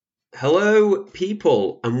Hello,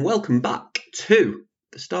 people, and welcome back to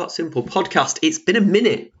the Start Simple podcast. It's been a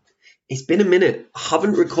minute. I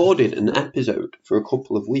haven't recorded an episode for a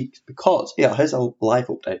couple of weeks because, here's a live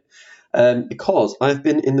update. Because I've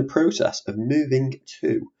been in the process of moving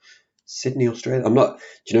to Sydney, Australia. Do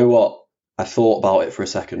you know what? I thought about it for a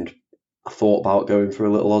second. I thought about going for a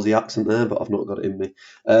little Aussie accent there, but I've not got it in me.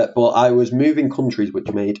 But I was moving countries,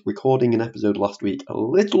 which made recording an episode last week a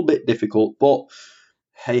little bit difficult, but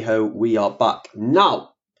hey ho, we are back.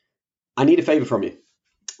 Now, I need a favour from you.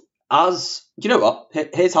 You know what?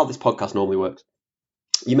 Here's how this podcast normally works.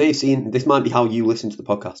 You may have seen, this might be how you listen to the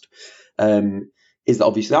podcast, is that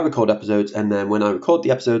obviously I record episodes, and then when I record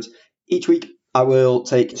the episodes, each week I will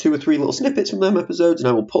take 2 or 3 little snippets from them episodes, and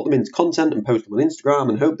I will put them into content and post them on Instagram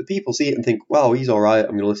and hope that people see it and think, wow, he's all right,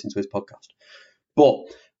 I'm going to listen to his podcast. But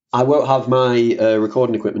I won't have my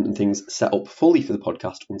recording equipment and things set up fully for the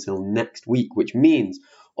podcast until next week, which means,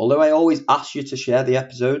 although I always ask you to share the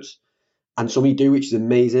episodes, and some of you do, which is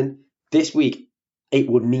amazing, this week it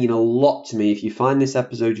would mean a lot to me if you find this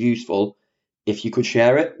episode useful, if you could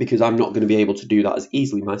share it, because I'm not going to be able to do that as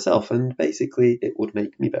easily myself, and basically it would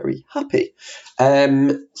make me very happy.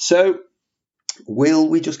 So will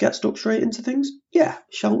we just get stuck straight into things? Yeah,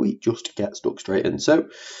 shall we just get stuck straight in? So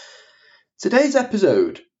today's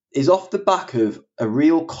episode is off the back of a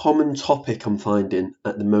real common topic I'm finding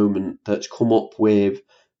at the moment that's come up with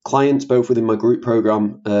clients both within my group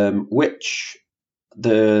program,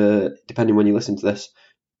 depending when you listen to this,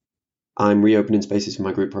 I'm reopening spaces for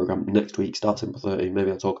my group program next week, Start Simple 30.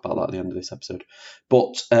 Maybe I'll talk about that at the end of this episode.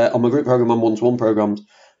 But on my group program, on one-to-one programs,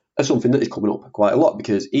 are something that is coming up quite a lot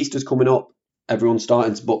because Easter's coming up, everyone's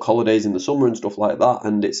starting to book holidays in the summer and stuff like that,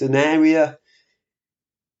 and it's an area.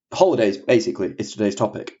 Holidays, basically, is today's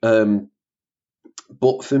topic.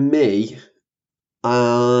 But for me,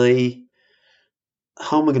 how am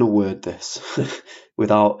I going to word this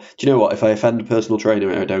without, do you know what, if I offend a personal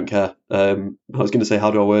trainer, I don't care. I was going to say,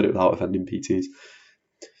 how do I word it without offending PTs?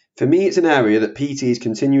 For me, it's an area that PTs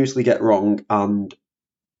continuously get wrong, and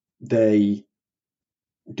they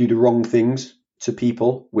do the wrong things to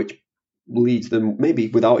people, which leads them, maybe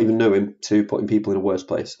without even knowing, to putting people in a worse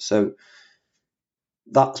place. So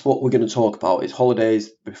that's what we're going to talk about, is holidays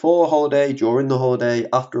before a holiday, during the holiday,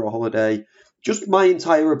 after a holiday, just my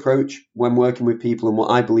entire approach when working with people and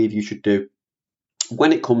what I believe you should do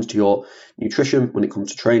when it comes to your nutrition, when it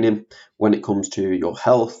comes to training, when it comes to your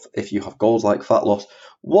health, if you have goals like fat loss,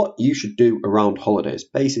 what you should do around holidays.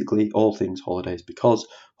 Basically, all things holidays, because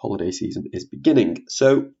holiday season is beginning.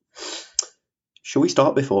 So, shall we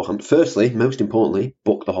start beforehand? Firstly, most importantly,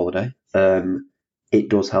 book the holiday. It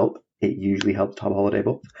does help. It usually helps to have a holiday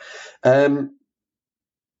booked.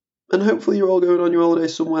 And hopefully you're all going on your holiday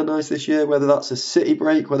somewhere nice this year, whether that's a city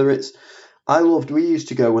break, we used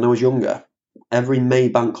to go when I was younger, every May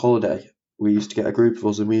bank holiday, we used to get a group of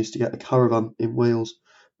us and we used to get a caravan in Wales.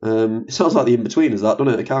 It sounds like the in-betweeners, that,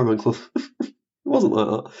 doesn't it? A caravan club. It wasn't like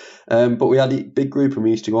that. But we had a big group and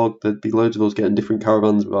we used to go, there'd be loads of us getting different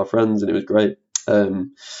caravans with our friends and it was great.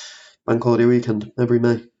 Bank holiday weekend every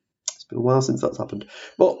May. Been a while since that's happened.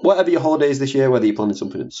 But whatever your holidays this year, whether you're planning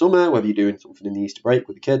something in summer, whether you're doing something in the Easter break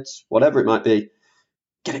with the kids, whatever it might be,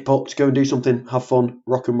 get it booked, go and do something, have fun,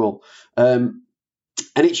 rock and roll. And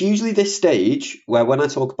it's usually this stage where when I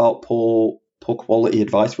talk about poor quality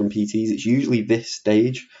advice from PTs, it's usually this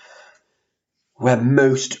stage where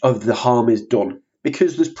most of the harm is done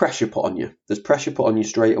because there's pressure put on you. There's pressure put on you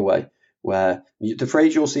straight away, where the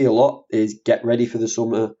phrase you'll see a lot is get ready for the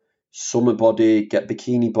summer body, get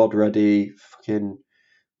bikini bod ready, fucking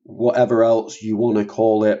whatever else you want to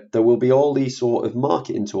call it. There will be all these sort of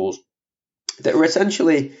marketing tools that are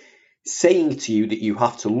essentially saying to you that you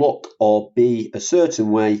have to look or be a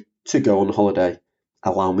certain way to go on holiday.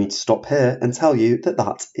 Allow me to stop here and tell you that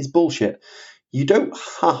that is bullshit. You don't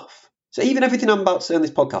have. So even everything I'm about to say on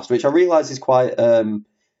this podcast, which I realise is quite,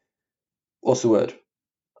 what's the word?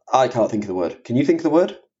 I can't think of the word. Can you think of the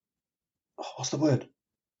word? Oh, what's the word?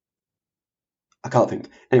 I can't think.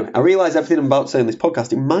 Anyway, I realise everything I'm about to say on this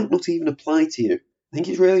podcast, it might not even apply to you. I think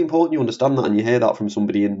it's really important you understand that and you hear that from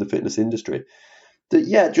somebody in the fitness industry.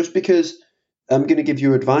 That, just because I'm going to give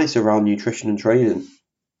you advice around nutrition and training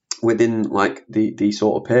within like these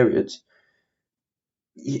sort of periods,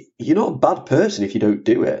 you're not a bad person if you don't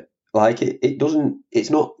do it. Like it's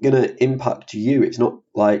not going to impact you. It's not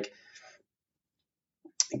like,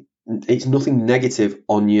 it's nothing negative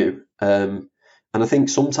on you. And I think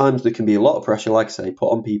sometimes there can be a lot of pressure, like I say,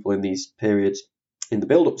 put on people in these periods in the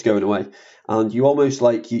build-up to going away. And you almost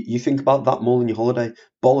like, you think about that more than your holiday.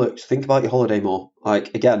 Bollocks, think about your holiday more.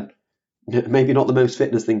 Like, again, maybe not the most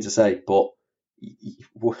fitness thing to say, but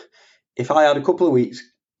if I had a couple of weeks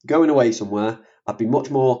going away somewhere, I'd be much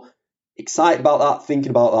more excited about that, thinking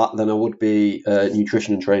about that, than I would be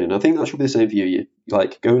nutrition and training. I think that should be the same for you. You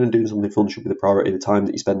like going and doing something fun should be the priority. The time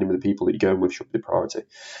that you're spending with the people that you're going with should be the priority.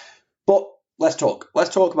 But let's talk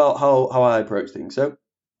about how I approach things. So,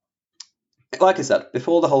 like I said,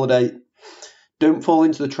 before the holiday, don't fall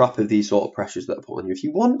into the trap of these sort of pressures that are put on you. If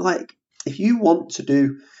you want to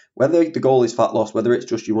do, whether the goal is fat loss, whether it's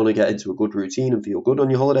just you want to get into a good routine and feel good on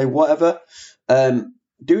your holiday, whatever,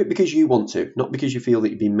 do it because you want to, not because you feel that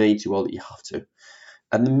you've been made to or that you have to.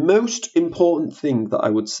 And the most important thing that I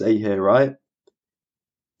would say here, right,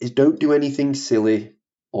 is don't do anything silly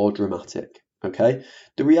or dramatic, okay?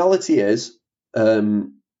 The reality is, so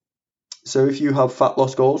if you have fat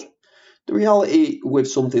loss goals, the reality with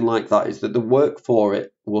something like that is that the work for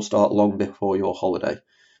it will start long before your holiday.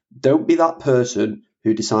 Don't be that person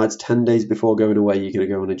who decides 10 days before going away you're going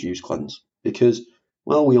to go on a juice cleanse, because,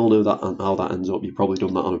 well, we all know that how that ends up. You've probably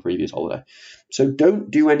done that on a previous holiday. So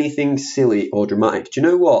don't do anything silly or dramatic. Do you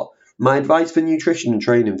know what? My advice for nutrition and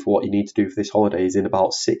training for what you need to do for this holiday is in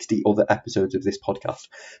about 60 other episodes of this podcast,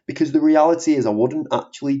 because the reality is I wouldn't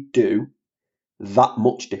actually do that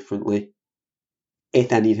much differently,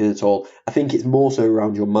 if anything at all. I think it's more so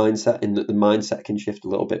around your mindset, in that the mindset can shift a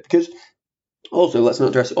little bit. Because also, let's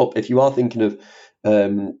not dress it up. If you are thinking of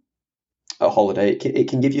a holiday, it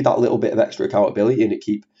can give you that little bit of extra accountability, and it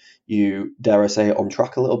keep you, dare I say it, on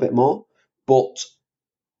track a little bit more. But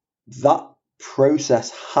that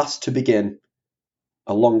process has to begin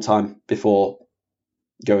a long time before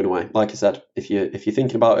going away. Like I said, if you're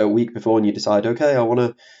thinking about it a week before and you decide, okay, I want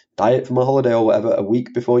to diet for my holiday or whatever, a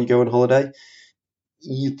week before you go on holiday,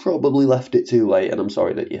 you've probably left it too late, and I'm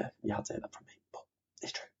sorry that you had to hear that from me, but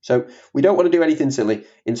it's true. So we don't want to do anything silly.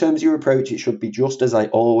 In terms of your approach, it should be just as I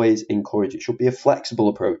always encourage. It should be a flexible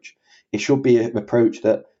approach. It should be an approach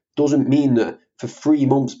that doesn't mean that for 3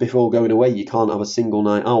 months before going away you can't have a single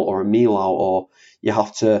night out or a meal out, or you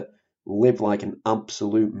have to live like an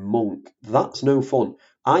absolute monk. That's no fun.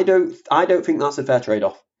 I don't think that's a fair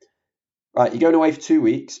trade-off. Right, you're going away for 2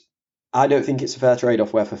 weeks. I don't think it's a fair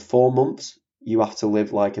trade-off where for 4 months you have to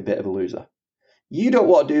live like a bit of a loser. You don't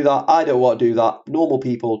want to do that. I don't want to do that. Normal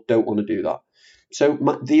people don't want to do that. So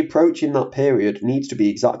the approach in that period needs to be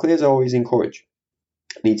exactly as I always encourage.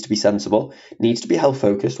 It needs to be sensible. It needs to be health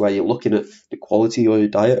focused, where you're looking at the quality of your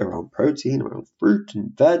diet around protein, around fruit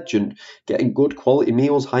and veg, and getting good quality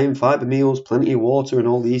meals, high in fiber meals, plenty of water, and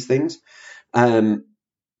all these things. And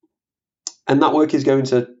that work is going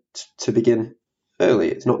to begin early.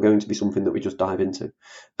 It's not going to be something that we just dive into.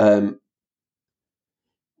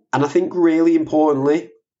 And I think really importantly,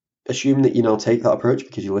 assuming that you now take that approach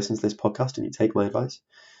because you listen to this podcast and you take my advice,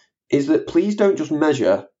 is that please don't just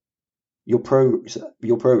measure your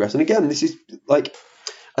progress. And again, this is like,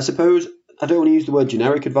 I suppose, I don't want to use the word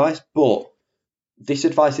generic advice, but this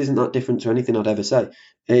advice isn't that different to anything I'd ever say,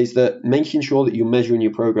 is that making sure that you're measuring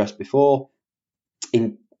your progress before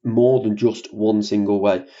in more than just one single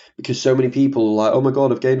way. Because so many people are like, oh my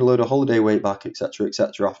God, I've gained a load of holiday weight back, etc.,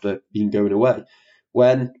 after being going away.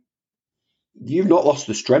 When you've not lost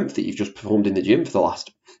the strength that you've just performed in the gym for the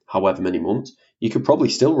last however many months. You could probably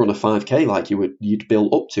still run a 5K like you'd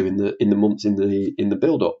build up to in the months in the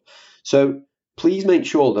build up. So please make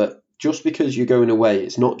sure that just because you're going away,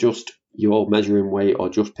 it's not just you're measuring weight or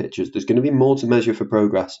just pictures. There's going to be more to measure for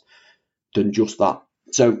progress than just that.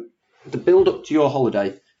 So the build up to your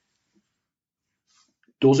holiday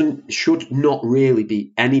should not really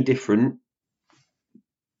be any different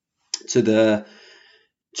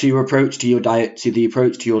to your approach to your diet, to the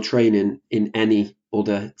approach to your training in any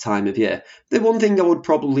other time of year. The one thing I would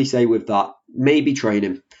probably say with that, maybe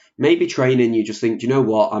training. You just think, do you know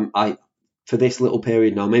what, I for this little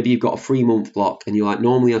period now, maybe you've got a 3-month block and you're like,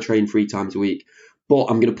 normally I train 3 times a week, but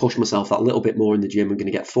I'm going to push myself that little bit more in the gym. I'm going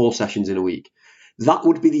to get 4 sessions in a week. That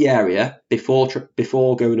would be the area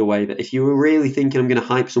before going away that if you were really thinking I'm going to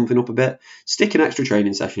hype something up a bit, stick an extra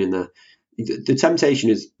training session in there. The temptation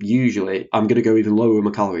is usually I'm going to go even lower with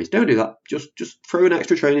my calories. Don't do that. Just throw an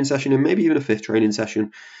extra training session in, maybe even a 5th training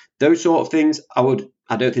session. Those sort of things I don't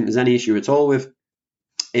think there's any issue at all with.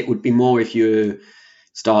 It would be more if you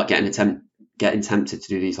start getting tempted to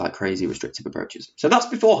do these like crazy restrictive approaches. So that's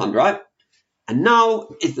beforehand, right? And now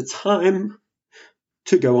is the time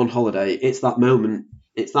to go on holiday. It's that moment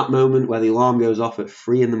where the alarm goes off at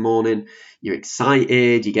 3 a.m. You're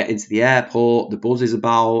excited, you get into the airport, the buzz is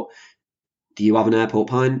about. Do you have an airport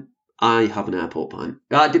pint? I have an airport pint.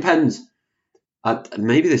 It depends.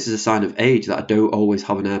 Maybe this is a sign of age that I don't always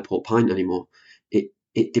have an airport pint anymore.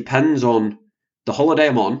 It depends on the holiday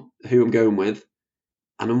I'm on, who I'm going with,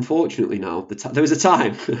 And unfortunately now, there was a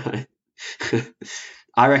time,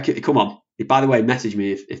 I reckon, come on, by the way, message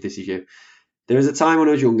me if this is you. There was a time when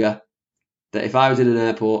I was younger that if I was in an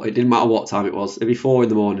airport, it didn't matter what time it was, it'd be 4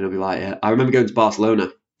 a.m, I'd be like, yeah. I remember going to Barcelona.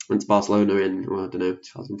 Went to Barcelona in, I don't know,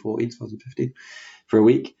 2014, 2015, for a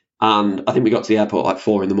week. And I think we got to the airport like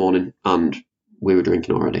 4 a.m, and we were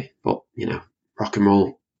drinking already. But, rock and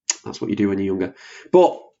roll, that's what you do when you're younger.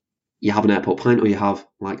 But you have an airport pint, or you have,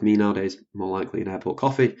 like me nowadays, more likely an airport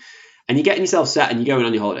coffee. And you're getting yourself set and you're going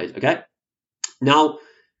on your holidays, okay? Now,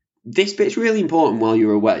 this bit's really important while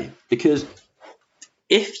you're away, because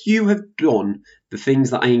if you have done the things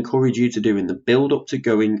that I encourage you to do in the build-up to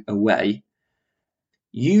going away,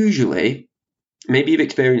 usually, maybe you've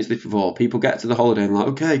experienced this before, people get to the holiday and like,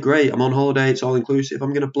 okay, great, I'm on holiday, it's all inclusive,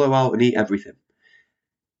 I'm going to blow out and eat everything.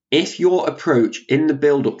 If your approach in the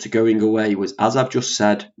build-up to going away was, as I've just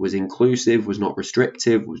said, was inclusive, was not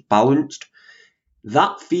restrictive, was balanced,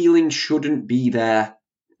 that feeling shouldn't be there.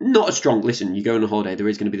 Not as strong. Listen, you go on a holiday, there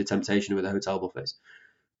is going to be the temptation with the hotel buffets,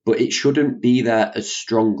 but it shouldn't be there as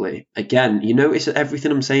strongly. Again, you notice that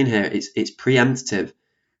everything I'm saying here, it's preemptive.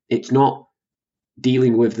 It's not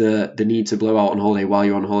dealing with the need to blow out on holiday while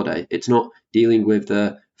you're on holiday. It's not dealing with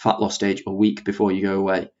the fat loss stage a week before you go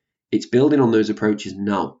away. It's building on those approaches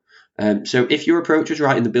now. So if your approach is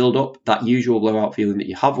right in the build-up, that usual blowout feeling that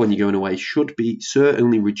you have when you're going away should be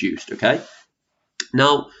certainly reduced, okay?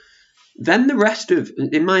 Now, then the rest of,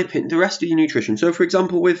 in my opinion, the rest of your nutrition. So, for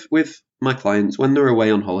example, with my clients, when they're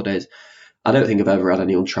away on holidays, I don't think I've ever had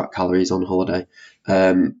any untracked calories on holiday.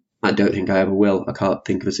 I don't think I ever will. I can't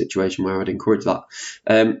think of a situation where I'd encourage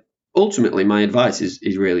that. Ultimately, my advice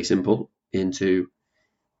is really simple, into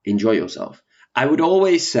enjoy yourself. I would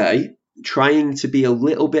always say trying to be a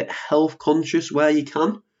little bit health conscious where you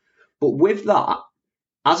can. But with that,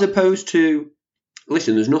 as opposed to,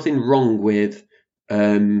 listen, there's nothing wrong with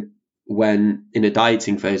when in a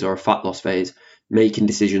dieting phase or a fat loss phase, making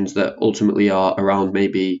decisions that ultimately are around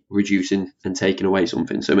maybe reducing and taking away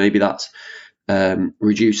something. So maybe that's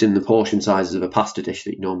reducing the portion sizes of a pasta dish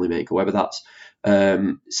that you normally make, or whether that's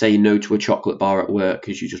saying no to a chocolate bar at work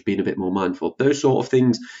because you're just being a bit more mindful. Those sort of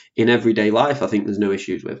things in everyday life, I think there's no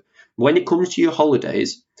issues with. When it comes to your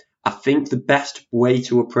holidays, I think the best way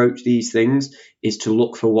to approach these things is to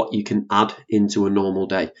look for what you can add into a normal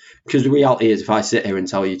day. Because the reality is, if I sit here and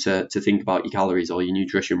tell you to think about your calories or your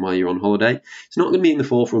nutrition while you're on holiday, it's not going to be in the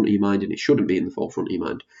forefront of your mind, and it shouldn't be in the forefront of your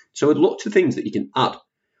mind. So I'd look to things that you can add.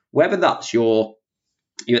 Whether that's you're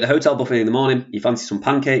at the hotel buffet in the morning, you fancy some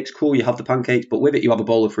pancakes, cool, you have the pancakes, but with it you have a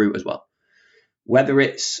bowl of fruit as well. Whether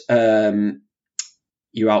it's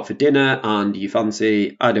you're out for dinner and you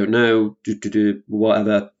fancy, I don't know,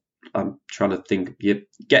 whatever. I'm trying to think. You're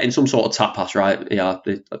getting some sort of tapas, right? Yeah,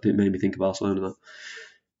 it made me think of Barcelona. That.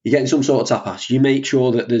 You're getting some sort of tapas. You make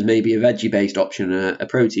sure that there's maybe a veggie-based option, a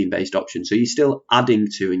protein-based option. So you're still adding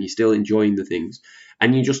to and you're still enjoying the things.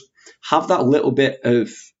 And you just have that little bit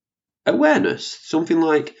of awareness. Something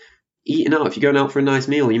like eating out. If you're going out for a nice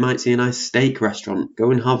meal, you might see a nice steak restaurant.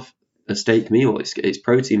 Go and have a steak meal. It's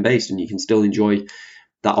protein-based and you can still enjoy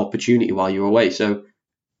that opportunity while you're away. So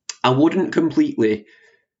I wouldn't completely...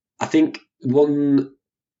 I think being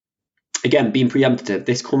preemptive,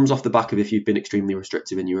 this comes off the back of if you've been extremely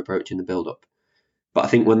restrictive in your approach in the build-up. But I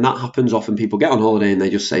think when that happens, often people get on holiday and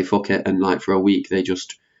they just say, fuck it. And like for a week, they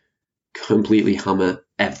just completely hammer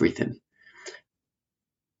everything.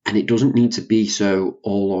 And it doesn't need to be so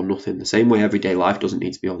all or nothing. The same way everyday life doesn't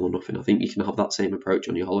need to be all or nothing. I think you can have that same approach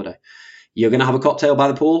on your holiday. You're going to have a cocktail by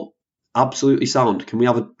the pool? Absolutely sound. Can we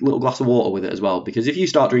have a little glass of water with it as well? Because if you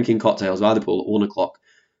start drinking cocktails by the pool at 1 o'clock,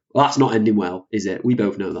 well, that's not ending well, is it? We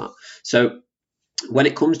both know that. So when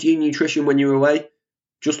it comes to your nutrition when you're away,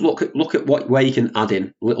 just look at where you can add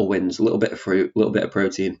in little wins, a little bit of fruit, a little bit of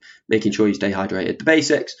protein, making sure you stay hydrated. The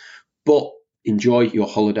basics, but enjoy your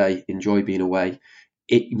holiday, enjoy being away.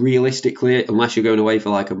 It realistically, unless you're going away for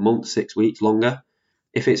like a month, 6 weeks longer,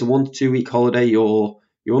 if it's a 1 to 2 week holiday, you're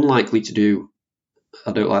unlikely to do,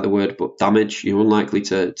 I don't like the word, but damage. You're unlikely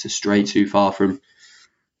to stray too far from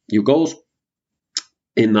your goals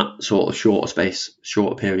in that sort of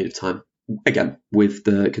shorter period of time. Again, with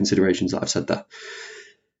the considerations that I've said there.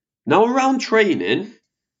 Now, around training,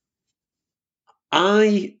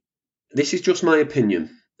 this is just my opinion.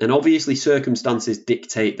 And obviously circumstances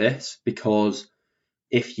dictate this, because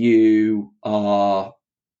if you are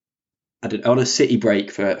on a city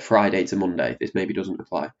break for Friday to Monday, this maybe doesn't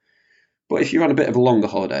apply. But if you're on a bit of a longer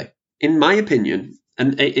holiday, in my opinion,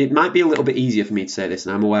 and it might be a little bit easier for me to say this,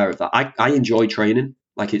 and I'm aware of that, I enjoy training.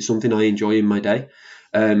 Like, it's something I enjoy in my day.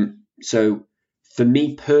 So for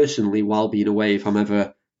me personally, while being away, if I'm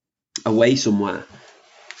ever away somewhere,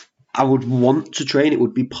 I would want to train. It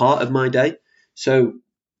would be part of my day. So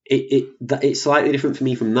it's slightly different for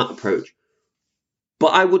me from that approach.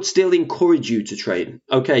 But I would still encourage you to train.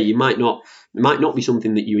 Okay, it might not be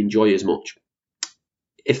something that you enjoy as much.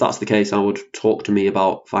 If that's the case, I would talk to me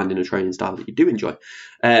about finding a training style that you do enjoy.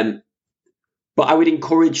 But I would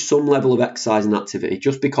encourage some level of exercise and activity,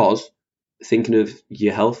 just because, thinking of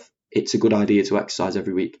your health, it's a good idea to exercise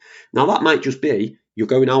every week. Now, that might just be you're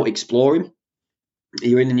going out exploring,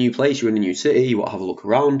 you're in a new place, you're in a new city, you want to have a look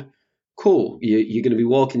around. Cool, you're going to be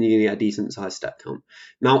walking, you're going to get a decent sized step count.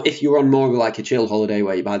 Now, if you're on more of like a chill holiday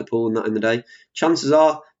where you're by the pool and that in the day, chances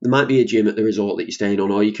are there might be a gym at the resort that you're staying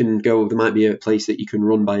on, or there might be a place that you can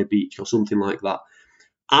run by a beach or something like that.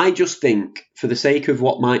 I just think, for the sake of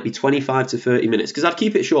what might be 25 to 30 minutes, because I'd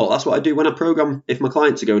keep it short. That's what I do when I program, if my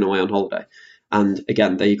clients are going away on holiday. And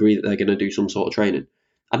again, they agree that they're going to do some sort of training.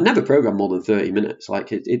 I'd never program more than 30 minutes.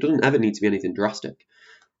 Like, it doesn't ever need to be anything drastic.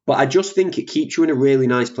 But I just think it keeps you in a really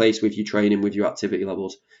nice place with your training, with your activity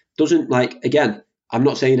levels. Doesn't, like, again, I'm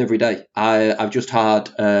not saying every day. I've just had,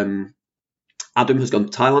 Adam has gone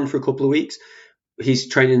to Thailand for a couple of weeks. He's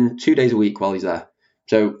training 2 days a week while he's there.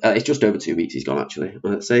 So it's just over 2 weeks he's gone, actually. I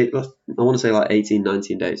want to say like 18,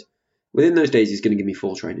 19 days. Within those days, he's going to give me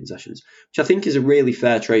 4 training sessions, which I think is a really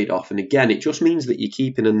fair trade-off. And again, it just means that you're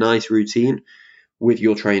keeping a nice routine with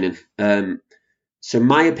your training. So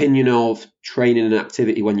my opinion of training and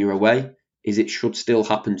activity when you're away is it should still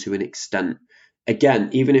happen to an extent. Again,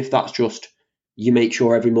 even if that's just you make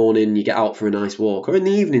sure every morning you get out for a nice walk, or in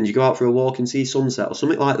the evenings you go out for a walk and see sunset or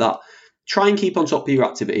something like that. Try and keep on top of your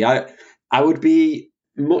activity. I would be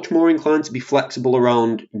much more inclined to be flexible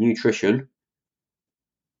around nutrition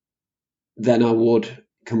than I would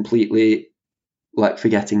completely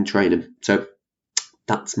forgetting training. So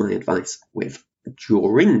that's my advice with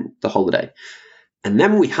during the holiday. And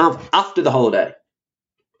then we have after the holiday.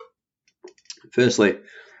 Firstly,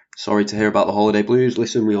 sorry to hear about the holiday blues.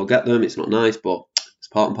 Listen, we all get them. It's not nice, but it's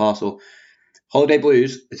part and parcel. Holiday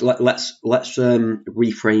blues, let's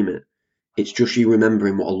reframe it. It's just you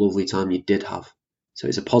remembering what a lovely time you did have. So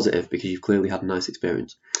it's a positive because you've clearly had a nice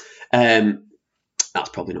experience. That's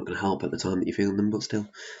probably not going to help at the time that you're feeling them, but still.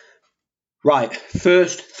 Right,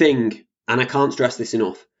 first thing, and I can't stress this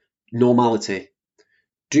enough, normality.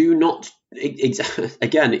 Do not,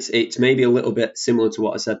 again, it's maybe a little bit similar to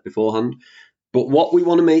what I said beforehand, but what we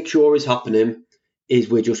want to make sure is happening is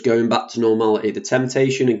we're just going back to normality. The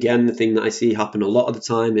temptation, again, the thing that I see happen a lot of the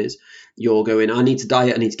time is you're going, I need to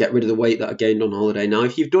diet, I need to get rid of the weight that I gained on holiday. Now,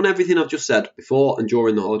 if you've done everything I've just said before and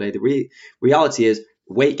during the holiday, the reality is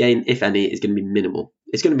weight gain, if any, is going to be minimal.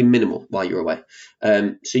 It's going to be minimal while you're away.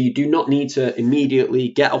 So you do not need to immediately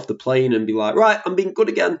get off the plane and be like, right, I'm being good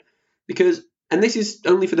again. Because, and this is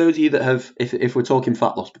only for those of you that have, if we're talking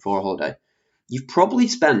fat loss before a holiday, you've probably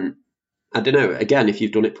spent, I don't know, again, if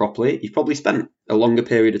you've done it properly, you've probably spent a longer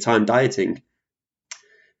period of time dieting.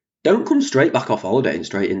 Don't come straight back off holiday and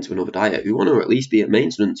straight into another diet. We want to at least be at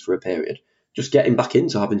maintenance for a period. Just getting back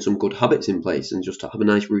into having some good habits in place and just to have a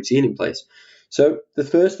nice routine in place. So the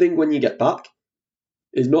first thing when you get back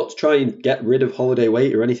is not to try and get rid of holiday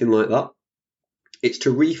weight or anything like that. It's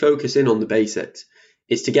to refocus in on the basics.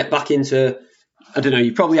 It's to get back into, I don't know,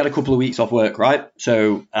 you probably had a couple of weeks off work, right?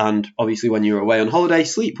 So, and obviously when you're away on holiday,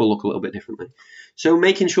 sleep will look a little bit differently. So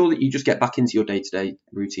making sure that you just get back into your day-to-day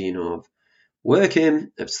routine of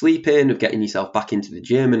working, of sleeping, of getting yourself back into the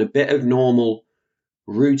gym and a bit of normal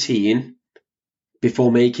routine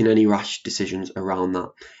before making any rash decisions around that,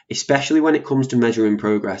 especially when it comes to measuring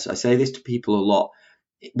progress. I say this to people a lot.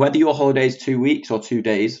 Whether your holiday is 2 weeks or 2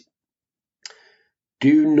 days,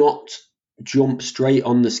 do not jump straight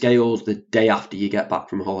on the scales the day after you get back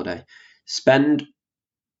from holiday. Spend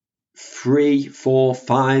 3, 4,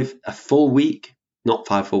 5, a full week, not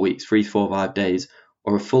 5 full weeks, 3, 4, 5 days,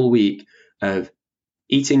 or a full week of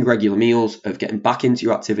eating regular meals, of getting back into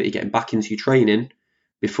your activity, getting back into your training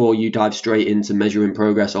before you dive straight into measuring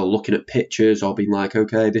progress or looking at pictures or being like,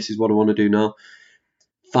 okay, this is what I want to do now.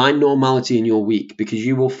 Find normality in your week, because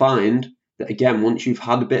you will find that, again, once you've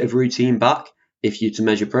had a bit of routine back, if you're to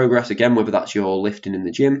measure progress, again, whether that's your lifting in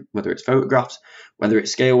the gym, whether it's photographs, whether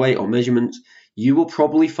it's scale weight or measurements, you will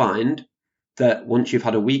probably find that once you've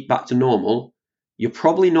had a week back to normal, you're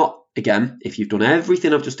probably not, again, if you've done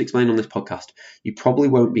everything I've just explained on this podcast, you probably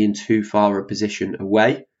won't be in too far a position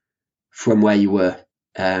away from where you were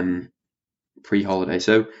pre-holiday.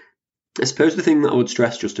 So I suppose the thing that I would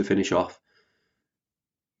stress, just to finish off,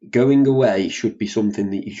 going away should be something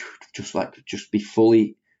that you should just be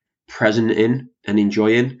fully present in and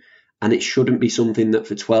enjoying, and it shouldn't be something that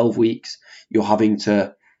for 12 weeks you're having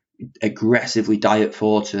to aggressively diet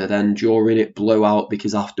for to then during it blow out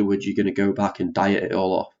because afterwards you're going to go back and diet it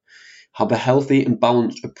all off. Have a healthy and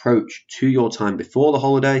balanced approach to your time before the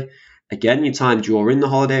holiday. Again, your time during the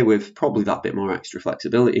holiday with probably that bit more extra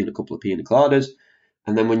flexibility and a couple of pina coladas.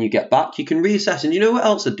 And then when you get back, you can reassess. And you know what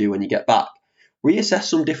else I'd do when you get back? Reassess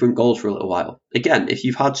some different goals for a little while. Again, if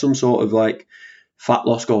you've had some sort of like fat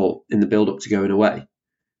loss goal in the build up to going away,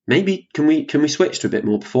 maybe can we switch to a bit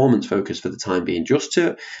more performance focus for the time being, just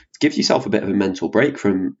to give yourself a bit of a mental break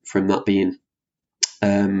from that being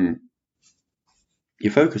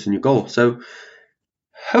your focus and your goal. So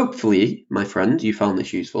hopefully, my friend, you found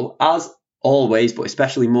this useful. As always, but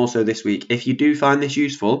especially more so this week, if you do find this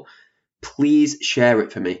useful, please share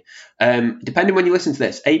it for me. Depending when you listen to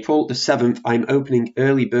this, April the 7th, I'm opening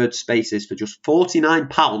early bird spaces for just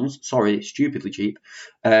 £49. Sorry, stupidly cheap.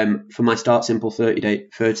 For my Start Simple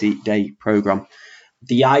 30-day program.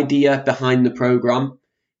 The idea behind the program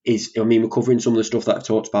is, we're covering some of the stuff that I've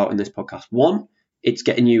talked about in this podcast. One, it's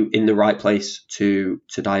getting you in the right place to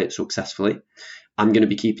diet successfully. I'm going to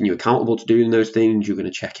be keeping you accountable to doing those things. You're going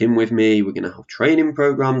to check in with me. We're going to have training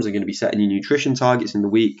programs. I'm going to be setting your nutrition targets in the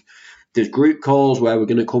week. There's group calls where we're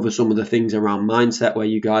going to cover some of the things around mindset where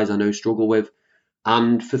you guys I know struggle with.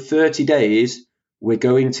 And for 30 days, we're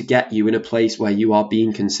going to get you in a place where you are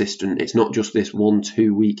being consistent. It's not just this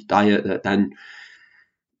 1-2 week diet that then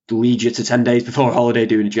leads you to 10 days before a holiday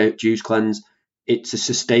doing a juice cleanse. It's a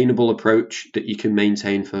sustainable approach that you can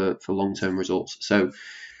maintain for long-term results. So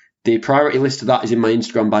the priority list of that is in my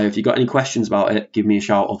Instagram bio. If you've got any questions about it, give me a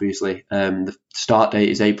shout, obviously. The start date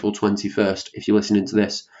is April 21st. If you're listening to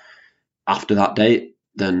this after that date,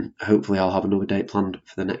 then hopefully I'll have another date planned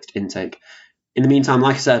for the next intake. In the meantime,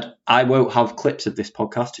 like I said, I won't have clips of this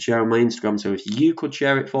podcast to share on my Instagram, so if you could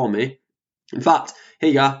share it for me. In fact, here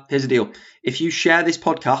you go, here's the deal. If you share this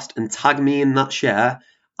podcast and tag me in that share,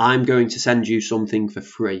 I'm going to send you something for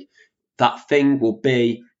free. That thing will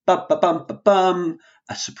be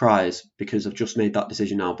a surprise, because I've just made that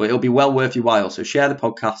decision now, but it'll be well worth your while. So share the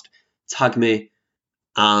podcast, tag me,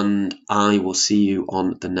 and I will see you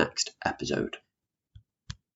on the next episode.